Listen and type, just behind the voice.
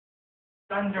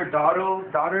sons or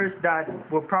daughters that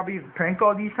will probably prank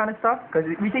call these kind of stuff? Because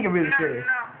we take it really No, serious.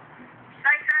 no.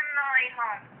 My son no at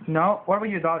home. No? What about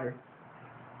your daughter?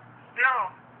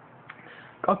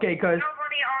 No. Okay, because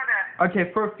Nobody order.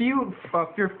 okay, for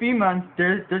a few months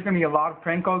there's gonna be a lot of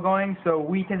prank call going, so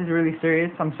we take this really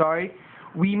serious. I'm sorry.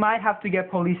 We might have to get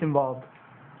police involved.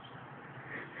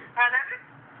 Pardon?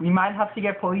 We might have to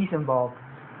get police involved.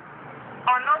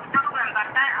 Oh, no problem.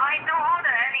 But I don't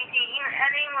order anything.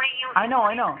 Anyway, you. I know.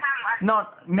 Come. No,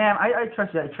 ma'am, I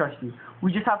trust you. I trust you.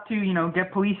 We just have to,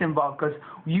 get police involved because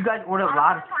you guys order a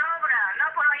lot of. No problem. No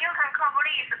problem. You can call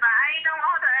police, but I don't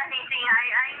order anything.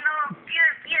 I know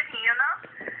beauty, you know.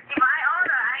 If I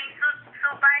order, I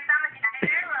should buy something. I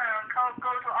never go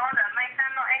to order. My son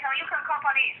no at home. You can call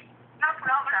police. No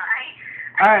problem.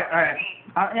 All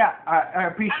right. Yeah, I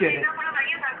appreciate it. No problem.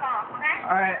 You can call. Okay.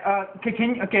 All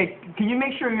right. Can you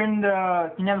make sure you're in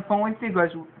the? Can you have the phone with you, guys?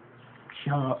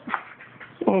 Shut up.